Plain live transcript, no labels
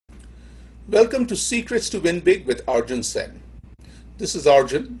Welcome to Secrets to Win Big with Arjun Sen. This is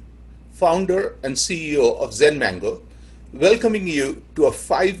Arjun, founder and CEO of Zen Mango, welcoming you to a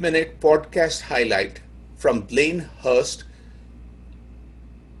 5-minute podcast highlight from Blaine Hurst,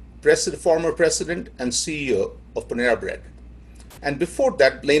 former president and CEO of Panera Bread. And before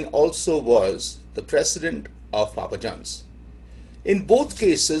that, Blaine also was the president of Papa John's. In both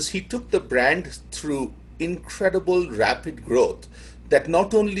cases, he took the brand through incredible rapid growth that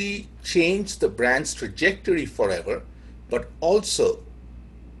not only changed the brand's trajectory forever, but also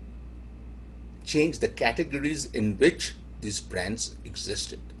changed the categories in which these brands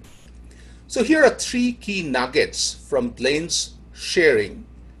existed. So here are 3 key nuggets from Blaine's sharing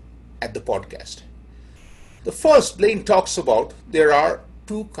at the podcast. The first, Blaine talks about there are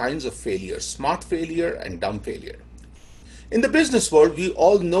 2 kinds of failure: smart failure and dumb failure. In the business world, we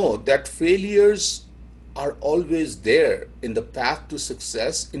all know that failures are always there in the path to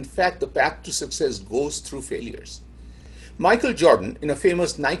success. In fact, the path to success goes through failures. Michael Jordan, in a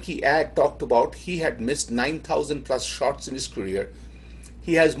famous Nike ad, talked about he had missed 9,000 plus shots in his career.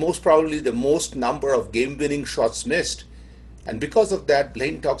 He has most probably the most number of game-winning shots missed. And because of that,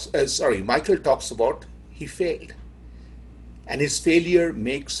 Michael talks about he failed. And his failure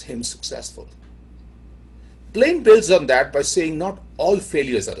makes him successful. Blaine builds on that by saying not all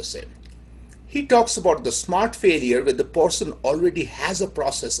failures are the same. He talks about the smart failure where the person already has a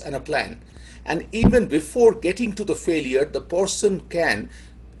process and a plan. And even before getting to the failure, the person can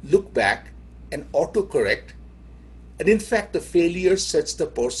look back and autocorrect. And in fact, the failure sets the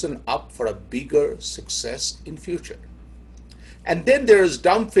person up for a bigger success in future. And then there is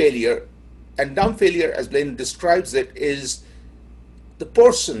dumb failure. And dumb failure, as Blaine describes it, is the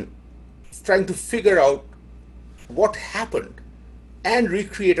person trying to figure out what happened and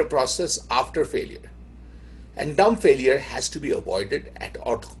recreate a process after failure. And dumb failure has to be avoided at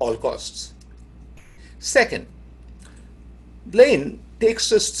all costs. Second, Blaine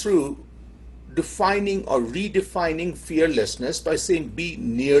takes us through defining or redefining fearlessness by saying be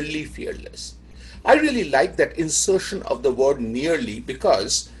nearly fearless. I really like that insertion of the word nearly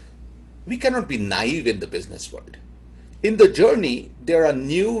because we cannot be naive in the business world. In the journey, there are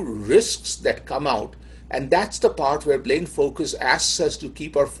new risks that come out. And that's the part where Blaine Focus asks us to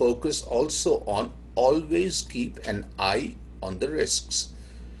keep our focus also on always keep an eye on the risks.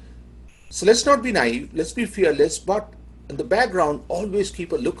 So let's not be naive, let's be fearless, but in the background, always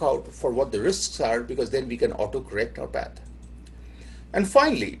keep a lookout for what the risks are, because then we can auto-correct our path. And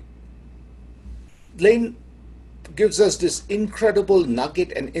finally, Blaine gives us this incredible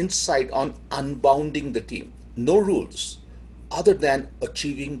nugget and insight on unbounding the team. No rules other than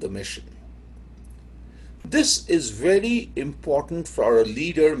achieving the mission. This is very important for a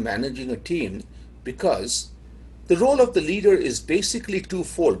leader managing a team because the role of the leader is basically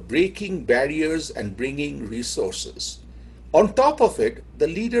twofold: breaking barriers and bringing resources. On top of it, the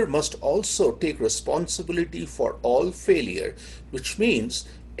leader must also take responsibility for all failure, which means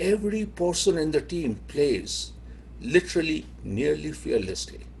every person in the team plays literally nearly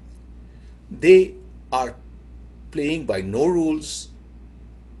fearlessly. They are playing by no rules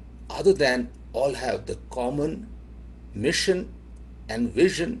other than all have the common mission and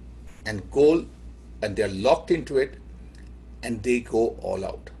vision and goal, and they're locked into it and they go all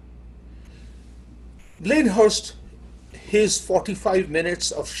out. Blaine Hurst, his 45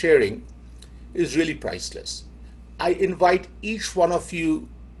 minutes of sharing is really priceless. I invite each one of you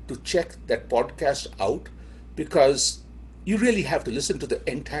to check that podcast out because you really have to listen to the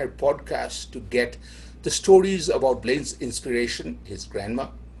entire podcast to get the stories about Blaine's inspiration, his grandma,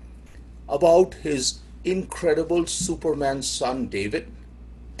 about his incredible Superman son David,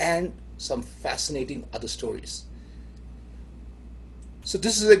 and some fascinating other stories. So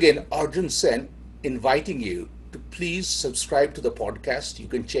this is again Arjun Sen inviting you to please subscribe to the podcast. You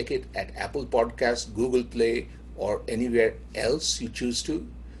can check it at Apple Podcasts, Google Play, or anywhere else you choose to.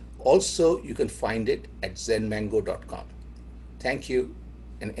 Also, you can find it at zenmango.com. Thank you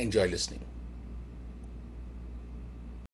and enjoy listening.